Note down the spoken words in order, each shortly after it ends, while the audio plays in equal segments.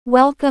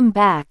Welcome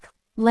back,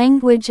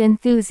 language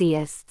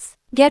enthusiasts.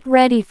 Get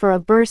ready for a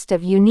burst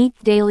of unique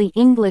daily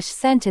English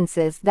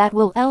sentences that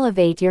will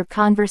elevate your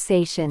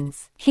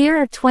conversations. Here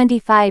are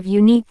 25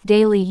 unique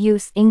daily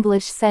use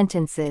English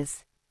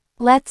sentences.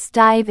 Let's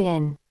dive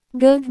in.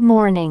 Good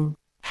morning.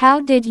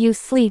 How did you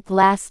sleep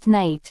last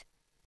night?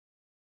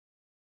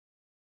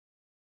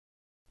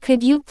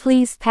 Could you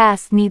please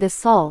pass me the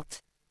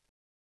salt?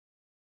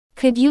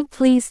 Could you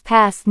please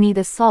pass me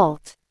the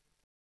salt?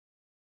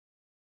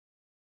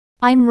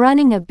 I'm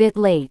running a bit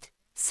late,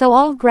 so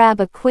I'll grab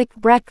a quick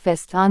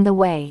breakfast on the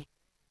way.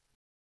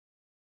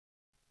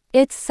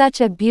 It's such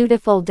a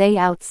beautiful day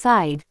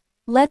outside.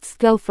 Let's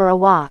go for a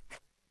walk.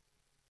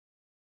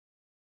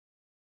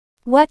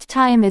 What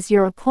time is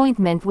your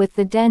appointment with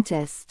the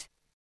dentist?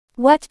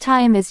 What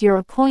time is your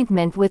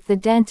appointment with the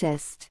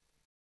dentist?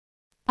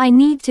 I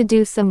need to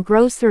do some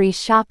grocery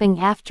shopping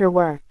after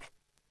work.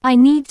 I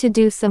need to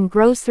do some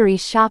grocery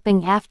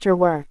shopping after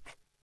work.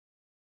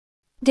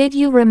 Did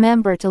you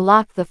remember to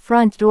lock the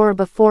front door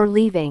before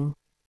leaving?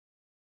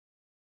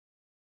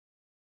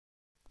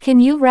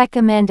 Can you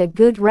recommend a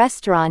good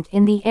restaurant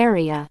in the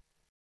area?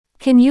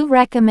 Can you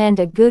recommend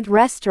a good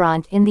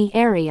restaurant in the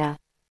area?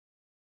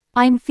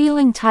 I'm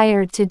feeling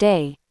tired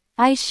today.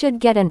 I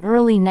should get an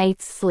early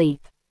night's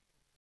sleep.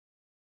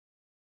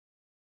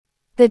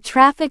 The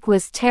traffic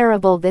was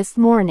terrible this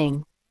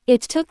morning.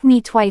 It took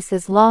me twice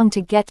as long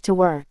to get to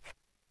work.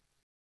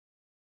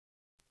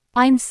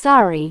 I'm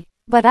sorry,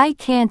 but I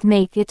can't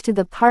make it to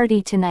the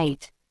party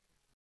tonight.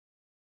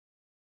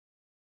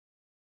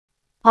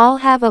 I'll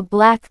have a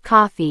black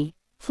coffee,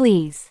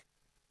 please.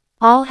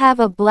 I'll have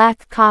a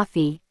black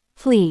coffee,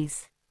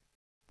 please.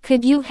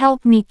 Could you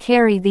help me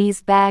carry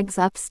these bags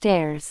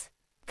upstairs?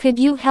 Could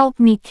you help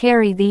me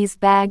carry these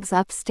bags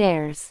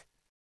upstairs?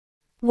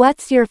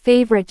 What's your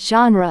favorite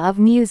genre of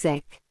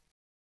music?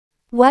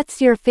 What's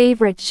your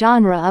favorite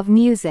genre of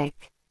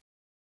music?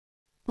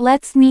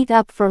 Let's meet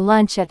up for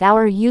lunch at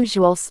our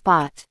usual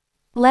spot.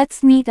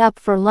 Let's meet up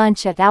for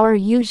lunch at our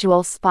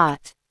usual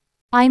spot.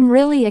 I'm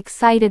really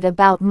excited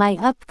about my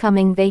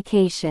upcoming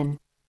vacation.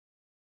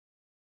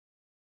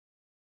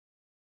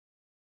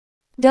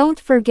 Don't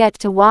forget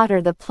to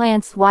water the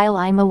plants while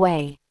I'm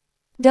away.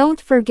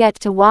 Don't forget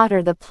to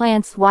water the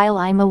plants while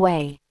I'm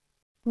away.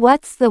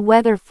 What's the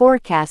weather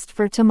forecast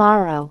for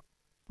tomorrow?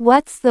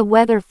 What's the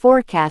weather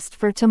forecast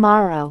for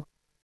tomorrow?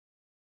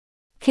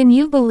 Can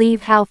you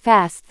believe how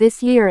fast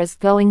this year is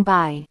going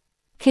by?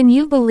 Can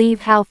you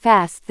believe how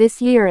fast this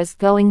year is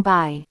going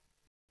by?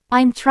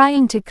 I'm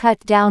trying to cut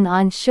down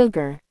on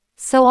sugar,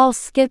 so I'll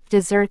skip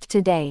dessert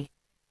today.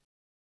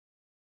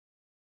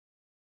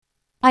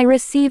 I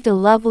received a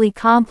lovely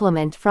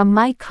compliment from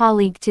my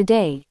colleague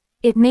today.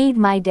 It made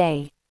my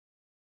day.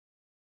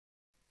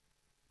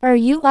 Are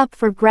you up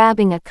for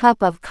grabbing a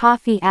cup of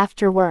coffee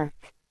after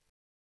work?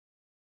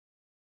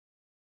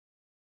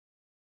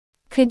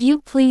 Could you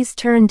please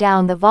turn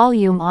down the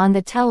volume on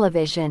the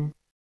television?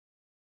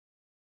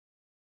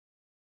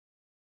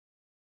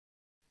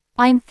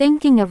 I'm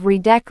thinking of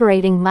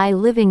redecorating my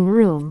living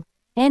room.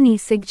 Any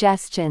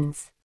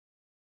suggestions?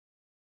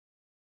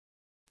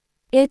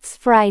 It's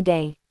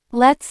Friday.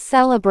 Let's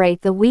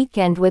celebrate the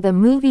weekend with a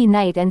movie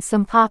night and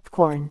some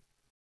popcorn.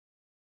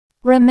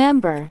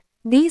 Remember,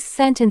 these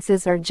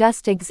sentences are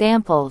just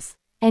examples,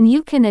 and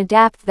you can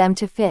adapt them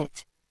to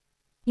fit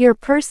your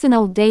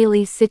personal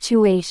daily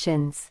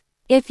situations.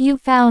 If you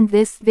found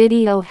this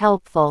video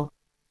helpful,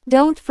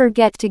 don't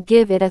forget to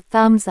give it a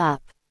thumbs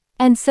up.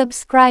 And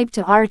subscribe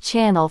to our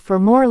channel for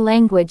more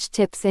language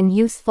tips and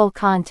useful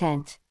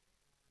content.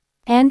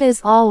 And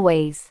as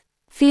always,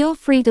 feel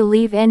free to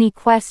leave any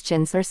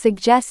questions or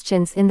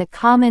suggestions in the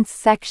comments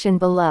section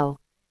below.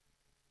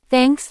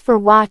 Thanks for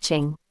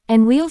watching,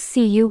 and we'll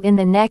see you in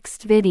the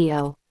next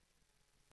video.